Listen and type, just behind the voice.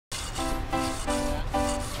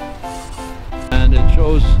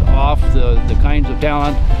shows off the kinds of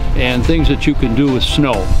talent and things that you can do with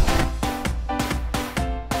snow.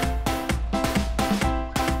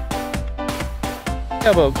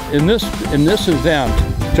 In this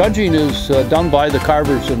event, judging is done by the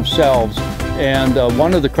carvers themselves, and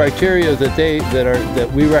one of the criteria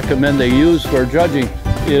that we recommend they use for judging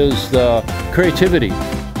is the creativity.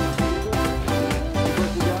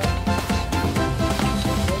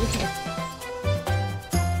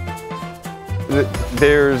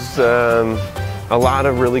 There's a lot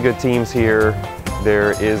of really good teams here.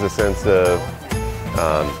 There is a sense of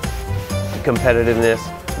competitiveness,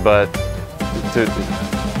 but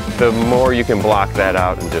the more you can block that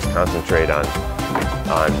out and just concentrate on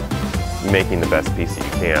making the best piece that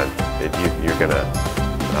you can, you're gonna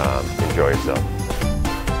enjoy yourself.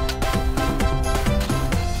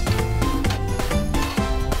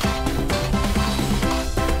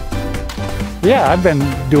 Yeah, I've been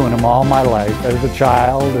doing them all my life, as a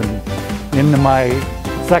child and into my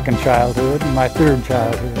second childhood and my third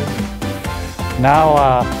childhood.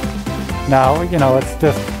 Now, you know,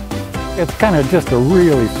 it's kind of just a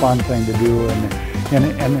really fun thing to do, and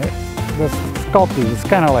the sculptors, it's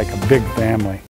kind of like a big family.